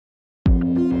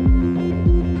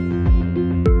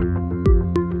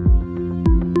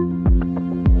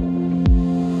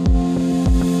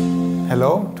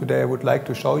Today I would like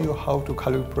to show you how to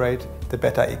calibrate the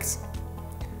Beta X.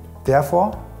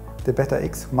 Therefore, the Beta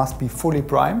X must be fully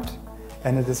primed,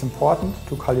 and it is important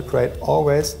to calibrate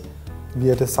always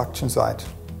via the suction side.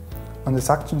 On the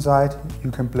suction side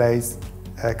you can place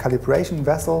a calibration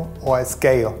vessel or a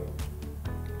scale.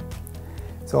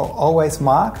 So always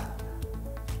mark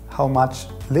how much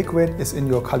liquid is in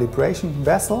your calibration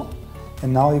vessel,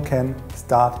 and now you can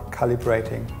start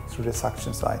calibrating through the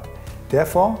suction side.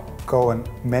 Therefore, go in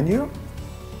Menu,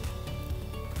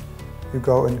 you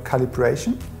go in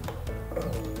Calibration,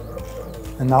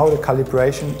 and now the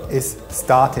calibration is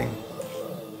starting.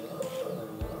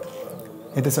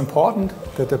 It is important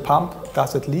that the pump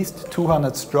does at least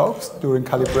 200 strokes during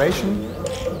calibration.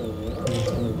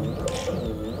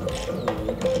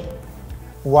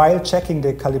 While checking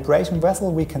the calibration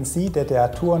vessel, we can see that there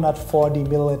are 240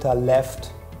 ml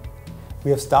left.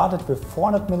 We have started with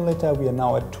 400 ml, we are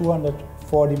now at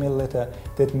 240 ml.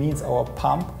 That means our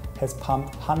pump has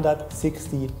pumped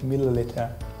 160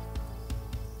 ml.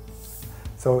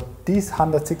 So these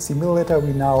 160 ml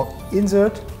we now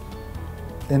insert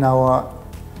in our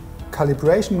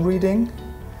calibration reading.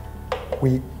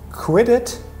 We quit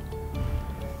it,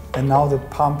 and now the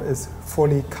pump is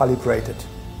fully calibrated.